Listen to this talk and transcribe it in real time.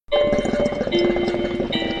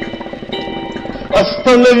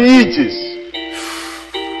Остановитесь!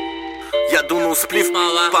 Я дунул сплиф,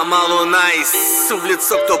 по малу найс. В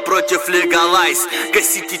лицо, кто против, легалайз.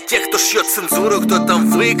 Гасите тех, кто шьёт цензуру. Кто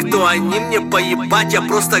там вы, кто они, мне поебать. Я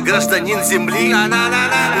просто гражданин земли.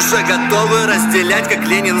 Уже готовы разделять, как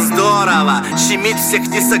Ленин, здорово. Щимить всех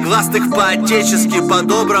несогласных по-отечески,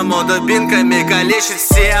 по-доброму, дубинками калечить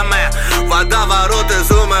все мы. Водоворот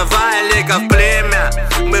из умывальников племя.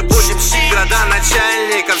 Мы будем щить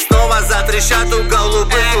градоначальников. Снова затрещат у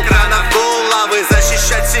голубых экранов головы.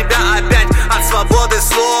 Защищать себя опять от свободы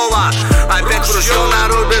слова. Опять в ружье на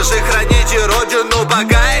рубеже храните родину.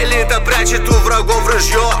 Пока элита прячет у врагов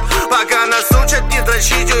ружье. Пока нас учат не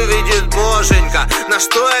дрочить, увидит боженька. На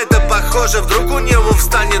что это похоже? Вдруг у него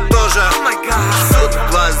встанет тоже. Суд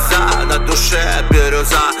в глаза, на душе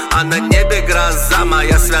бирюза, а на небе гроза,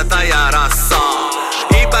 моя святая роса.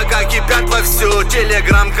 И пока кипят вовсю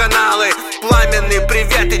телеграм-каналы, пламенный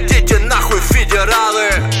привет, идите нахуй, федералы.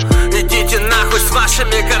 Идите нахуй с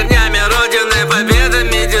вашими корнями родины,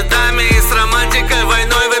 победами-дедами. И с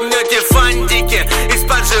романтикой-войной вы мнете фантики.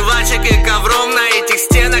 Из-под жвачек и ковров на этих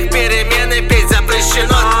стенах перемены петь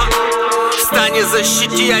запрещено. Встань и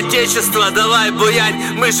защити отечество, давай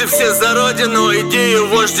буянь. Мы же все за родину,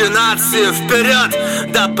 идею-вождь-и-нацию.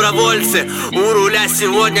 Вперед, добровольцы! У руля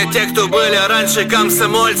сегодня те, кто были раньше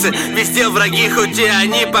комсомольцы. Везде враги, хоть и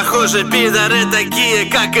они похожи, пидоры такие,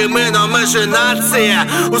 как и мы, но мы же нация.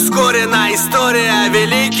 Ускорена история,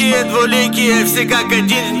 великие, двуликие, все как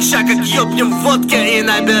один шаг, как ёбнем в водке. И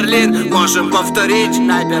на Берлин можем повторить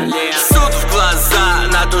на Берлин. Суд в глаза,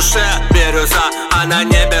 на душе бирюза, а на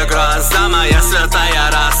небе гроза, моя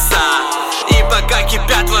святая роса. И пока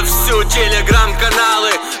кипят вовсю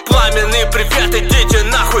телеграм-каналы, пламенный привет, идите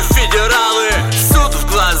нахуй, федералы. Суд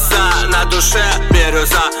в глаза, на душе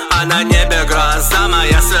бирюза, а на небе гроза,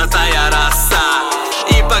 моя святая роса.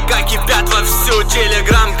 И пока кипят вовсю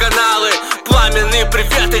телеграм-каналы, пламенный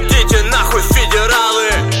привет, идите нахуй, федералы.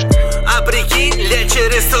 А прикинь, лет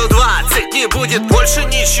через 120 не будет больше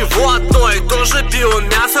ничего, одно и то же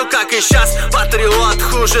биомясо, как и сейчас. Патриот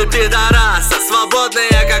хуже пидораса, свободные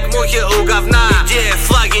как мухи у говна. Идея,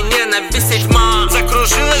 флаги, ненависть и тьма.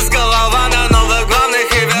 Закружилась голова на новых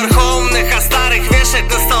главных и верховных, а старых вешать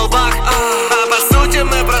на столбах. А по сути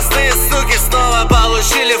мы простые суки снова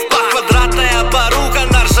получили в пах. Квадратная порука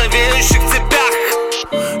на ржавеющих цепях.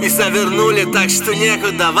 И завернули так, что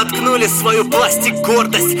некуда. Воткнули свою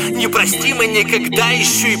пластик-гордость. Не простим и никогда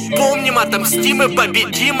еще и помним. Отомстим и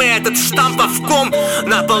победим. И этот штамповком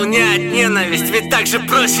наполняет ненависть. Ведь так же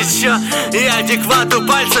проще, чё? И адеквату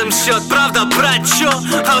пальцем счет. Правда, брат, чё?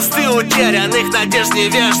 Холсты утерянных надежд не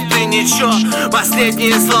вешь ты ничего.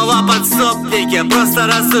 Последние слова подсобники. Просто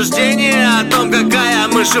рассуждение о том, какая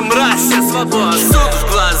мы же мразь. Вся свобода. Суд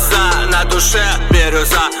в глаза, на душе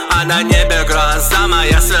бирюза, а на небе гроза,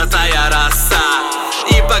 моя святая роса.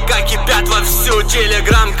 И пока кипят вовсю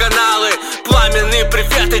телеграм-каналы, пламенный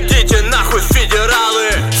привет, идите нахуй, федералы.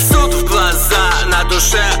 Суд в глаза, на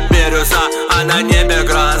душе бирюза, а на небе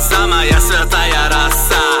гроза, моя святая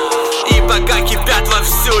роса. И пока кипят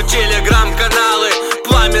вовсю телеграм-каналы,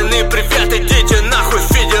 пламенный привет, идите нахуй,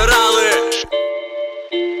 федералы.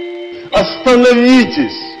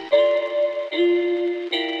 Остановитесь!